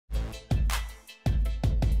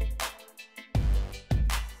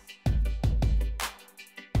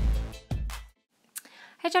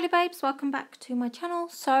Hey Jelly Babes, welcome back to my channel.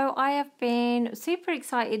 So I have been super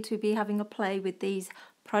excited to be having a play with these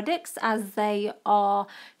products as they are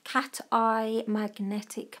cat eye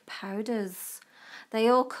magnetic powders. They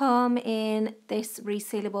all come in this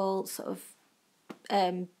resealable sort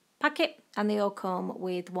of packet, and they all come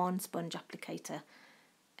with one sponge applicator,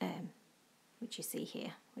 which you see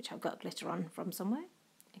here, which I've got glitter on from somewhere.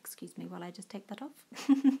 Excuse me while I just take that off.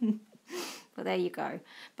 But there you go.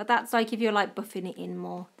 But that's like if you're like buffing it in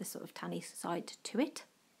more, the sort of tanny side to it.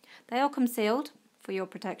 They all come sealed for your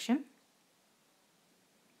protection.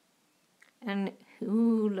 And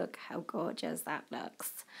ooh, look how gorgeous that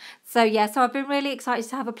looks. So yeah, so I've been really excited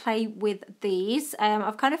to have a play with these.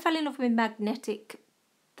 I've kind of fell in love with magnetic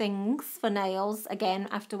things for nails again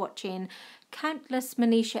after watching countless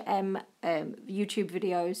Manisha M YouTube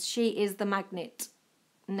videos. She is the magnet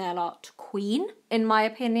nail art queen, in my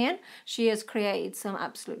opinion. She has created some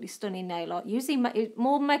absolutely stunning nail art using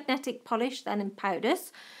more magnetic polish than in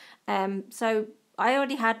powders. So I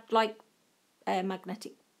already had like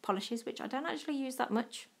magnetic polishes, which I don't actually use that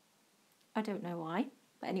much. I don't know why.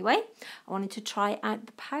 But anyway, I wanted to try out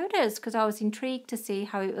the powders because I was intrigued to see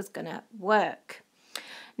how it was going to work.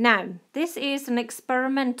 Now, this is an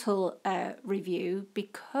experimental review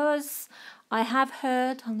because I have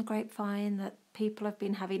heard on the grapevine that people have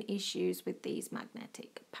been having issues with these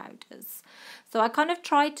magnetic powders. So I kind of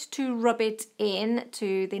tried to rub it in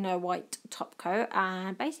to the white top coat,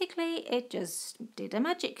 and basically it just did a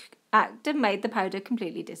magic act and made the powder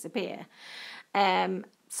completely disappear.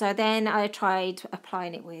 So then I tried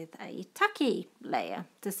applying it with a tacky layer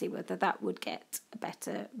to see whether that would get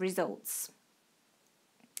better results.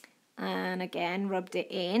 And again, rubbed it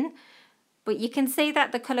in. But you can see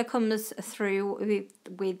that the colour comes through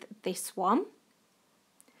with this one.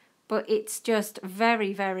 But it's just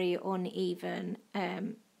very, very uneven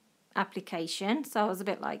application. So I was a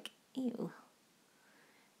bit like, ew,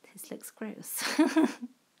 this looks gross.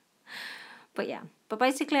 But yeah, but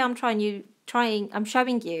basically I'm showing you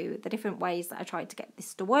the different ways that I tried to get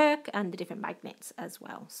this to work and the different magnets as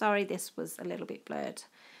well. Sorry, this was a little bit blurred.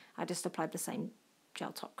 I just applied the same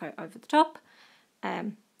gel top coat over the top.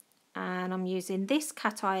 And I'm using this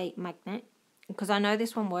cat eye magnet because I know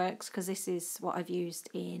this one works because this is what I've used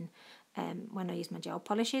in when I use my gel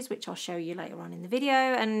polishes, which I'll show you later on in the video.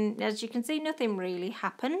 And as you can see, nothing really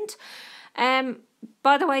happened.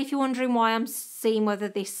 By the way, if you're wondering why I'm seeing whether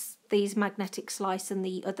these magnetic slice and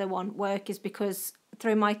the other one work, is because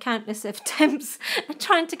through my countless attempts at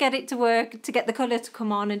trying to get it to work, to get the colour to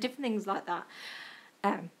come on and different things like that,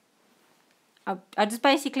 I just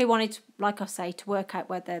basically wanted to, like I say, to work out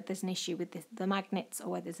whether there's an issue with the magnets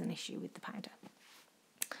or whether there's an issue with the powder.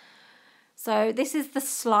 So this is the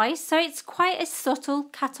slice. So it's quite a subtle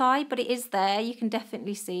cat eye, but it is there. You can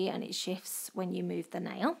definitely see, and it shifts when you move the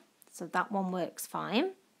nail. So that one works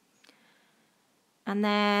fine. And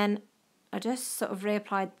then I just sort of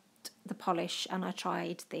reapplied the polish, and I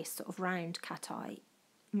tried this sort of round cat eye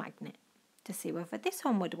magnet to see whether this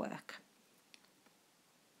one would work,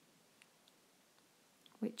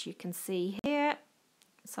 which you can see here.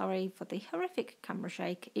 Sorry for the horrific camera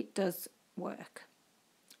shake. It does work.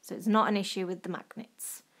 So it's not an issue with the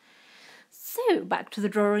magnets. So back to the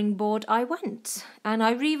drawing board I went, and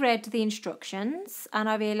I reread the instructions, and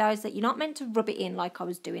I realised that you're not meant to rub it in like I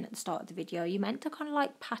was doing at the start of the video. You're meant to kind of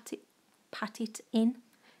like pat it in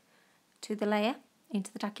to the layer,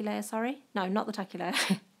 into the tacky layer, sorry. No, not the tacky layer.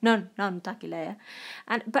 non-tacky layer.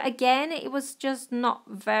 But again, it was just not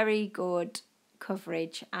very good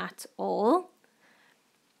coverage at all.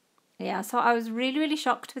 Yeah, so I was really, really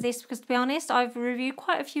shocked with this because, to be honest, I've reviewed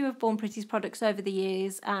quite a few of Born Pretty's products over the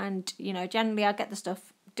years, and, generally I get the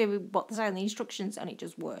stuff, do what they say in the instructions, and it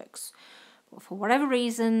just works. But for whatever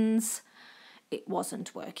reasons, it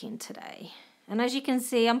wasn't working today. And as you can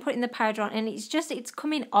see, I'm putting the powder on, and it's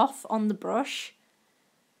coming off on the brush.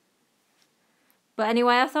 But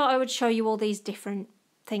anyway, I thought I would show you all these different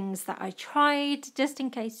things that I tried, just in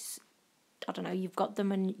case, I don't know, you've got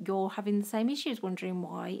them and you're having the same issues, wondering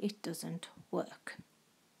why it doesn't work.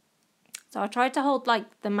 So I tried to hold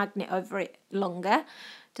like the magnet over it longer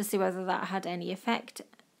to see whether that had any effect,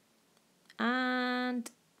 and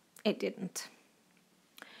it didn't.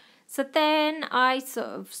 So then I sort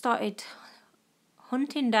of started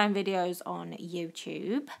hunting down videos on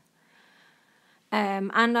YouTube,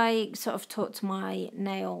 and I sort of talked to my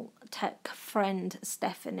nail tech friend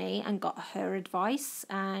Stephanie and got her advice,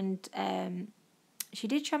 and she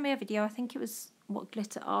did show me a video. I think it was what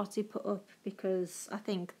Glitter Arty put up, because I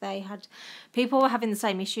think people were having the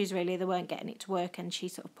same issues really. They weren't getting it to work, and she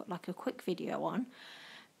sort of put like a quick video on.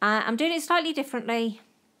 I'm doing it slightly differently.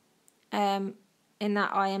 in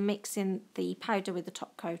that I am mixing the powder with the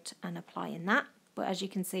top coat and applying that. But as you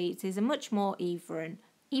can see, it is a much more even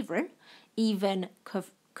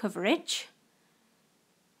coverage,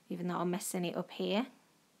 even though I'm messing it up here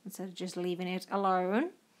instead of just leaving it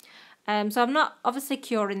alone. So I'm not obviously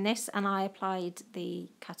curing this, and I applied the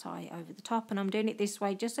cat eye over the top, and I'm doing it this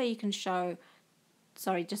way just so you can see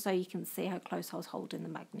how close I was holding the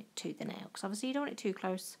magnet to the nail, because obviously you don't want it too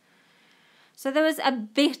close. So there was a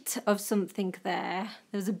bit of something there.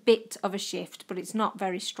 There was a bit of a shift, but it's not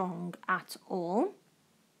very strong at all.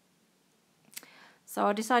 So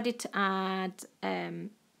I decided to add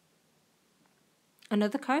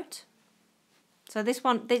another coat. So this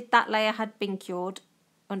one, that layer had been cured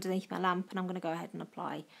underneath my lamp, and I'm going to go ahead and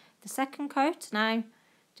apply the second coat now,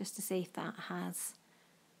 just to see if that has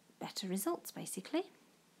better results, basically.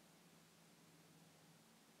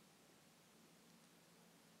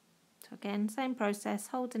 So again, same process,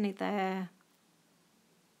 holding it there.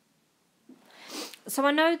 So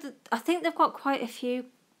I think they've got quite a few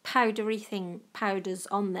powders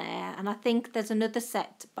on there, and I think there's another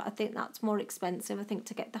set, but I think that's more expensive. I think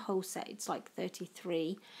to get the whole set it's like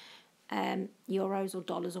 33 euros or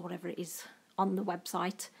dollars or whatever it is on the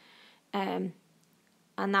website, and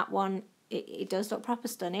that one it does look proper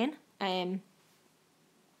stunning,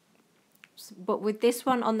 but with this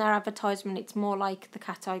one on their advertisement it's more like the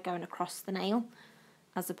cat eye going across the nail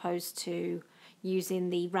as opposed to using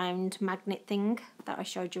the round magnet thing that I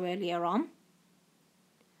showed you earlier on.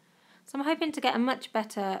 So I'm hoping to get a much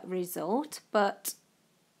better result, but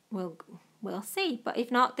we'll see. But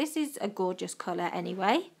if not, this is a gorgeous colour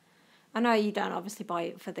anyway. I know you don't obviously buy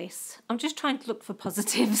it for this. I'm just trying to look for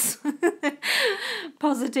positives.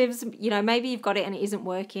 Positives, you know, maybe you've got it and it isn't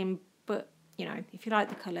working, but, you know, if you like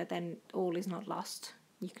the colour, then all is not lost.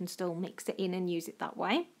 You can still mix it in and use it that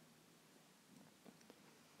way.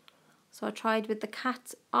 So I tried with the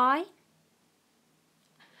cat eye.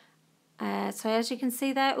 So as you can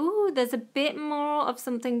see there, ooh, there's a bit more of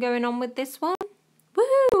something going on with this one.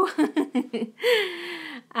 Woohoo!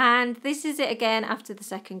 And this is it again after the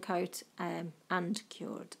second coat and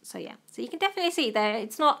cured. So yeah, so you can definitely see there,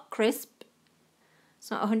 it's not crisp.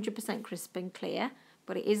 It's not 100% crisp and clear,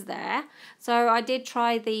 but it is there. So I did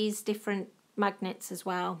try these different magnets as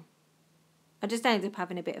well. I just ended up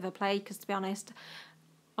having a bit of a play because, to be honest,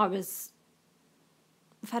 I was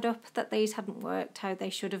fed up that these hadn't worked how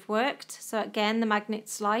they should have worked. So again, the magnet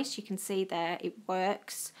slice, you can see there, it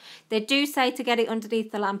works. They do say to get it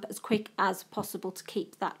underneath the lamp as quick as possible to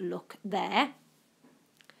keep that look there.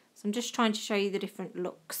 So I'm just trying to show you the different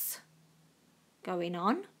looks going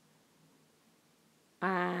on.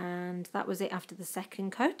 And that was it after the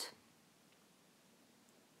second coat.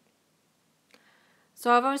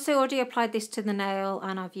 So I've obviously already applied this to the nail,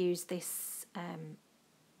 and I've used this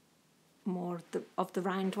more of the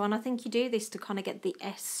round one. I think you do this to kind of get the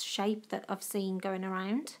S shape that I've seen going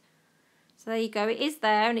around. So there you go, it is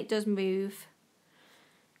there and it does move.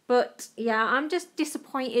 But yeah, I'm just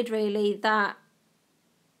disappointed really that,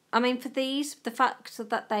 I mean, for these, the fact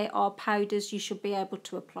that they are powders, you should be able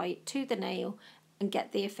to apply it to the nail and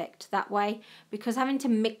get the effect that way, because having to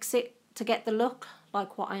mix it to get the look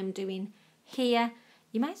like what I'm doing here,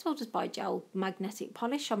 you may as well just buy gel magnetic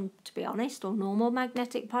polish, to be honest, or normal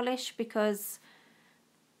magnetic polish, because,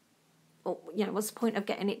 you know, what's the point of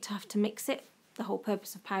getting it to have to mix it? The whole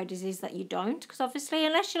purpose of powders is that you don't, because obviously,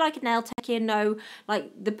 unless you're like a nail tech, you know,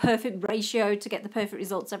 like the perfect ratio to get the perfect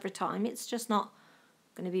results every time, it's just not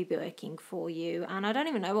going to be working for you. And I don't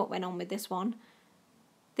even know what went on with this one.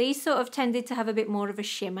 These sort of tended to have a bit more of a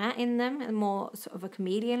shimmer in them and more sort of a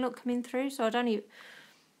chameleon look coming through, so I don't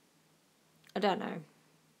know.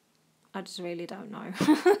 I just really don't know.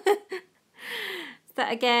 So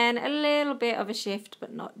again, a little bit of a shift,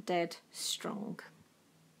 but not dead strong.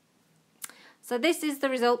 So this is the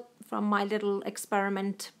result from my little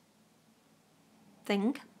experiment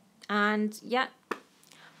thing. And yeah,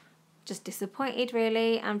 just disappointed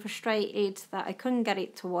really, and frustrated that I couldn't get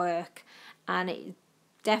it to work. And it's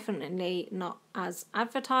definitely not as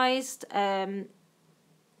advertised. But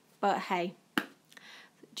hey.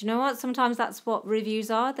 Do you know what? Sometimes that's what reviews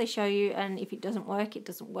are. They show you, and if it doesn't work, it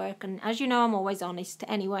doesn't work. And as you know, I'm always honest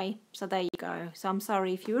anyway. So there you go. So I'm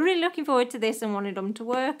sorry if you were really looking forward to this and wanted them to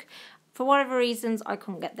work. For whatever reasons, I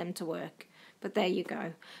couldn't get them to work. But there you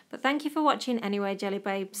go. But thank you for watching anyway, Jelly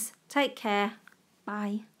Babes. Take care.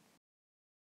 Bye.